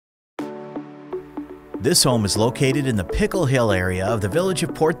This home is located in the Pickle Hill area of the Village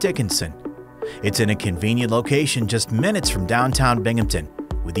of Port Dickinson. It's in a convenient location just minutes from downtown Binghamton,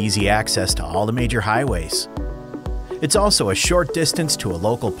 with easy access to all the major highways. It's also a short distance to a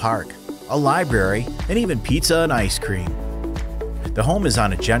local park, a library, and even pizza and ice cream. The home is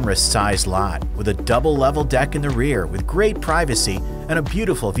on a generous-sized lot with a double-level deck in the rear with great privacy and a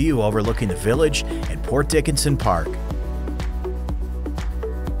beautiful view overlooking the Village and Port Dickinson Park.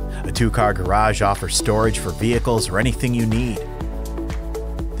 A two-car garage offers storage for vehicles or anything you need.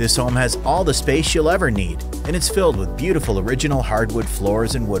 This home has all the space you'll ever need, and it's filled with beautiful original hardwood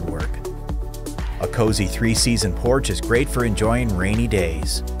floors and woodwork. A cozy 3-season porch is great for enjoying rainy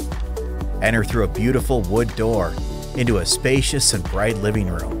days. Enter through a beautiful wood door into a spacious and bright living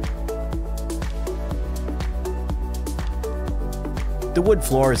room. The wood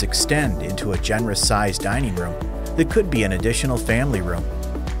floors extend into a generous-sized dining room that could be an additional family room.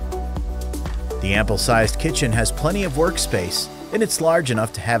 The ample-sized kitchen has plenty of workspace, and it's large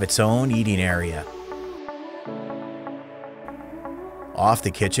enough to have its own eating area. Off the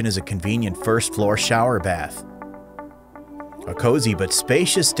kitchen is a convenient first-floor shower bath. A cozy but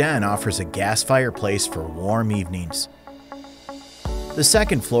spacious den offers a gas fireplace for warm evenings. The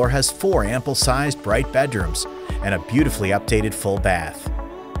second floor has 4 ample-sized bright bedrooms and a beautifully updated full bath.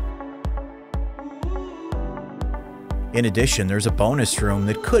 In addition, there's a bonus room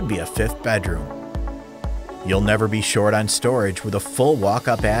that could be a 5th bedroom. You'll never be short on storage with a full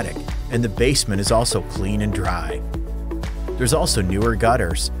walk-up attic, and the basement is also clean and dry. There's also newer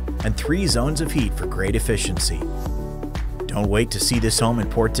gutters and 3 zones of heat for great efficiency. Don't wait to see this home in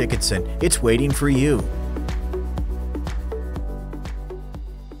Port Dickinson. It's waiting for you.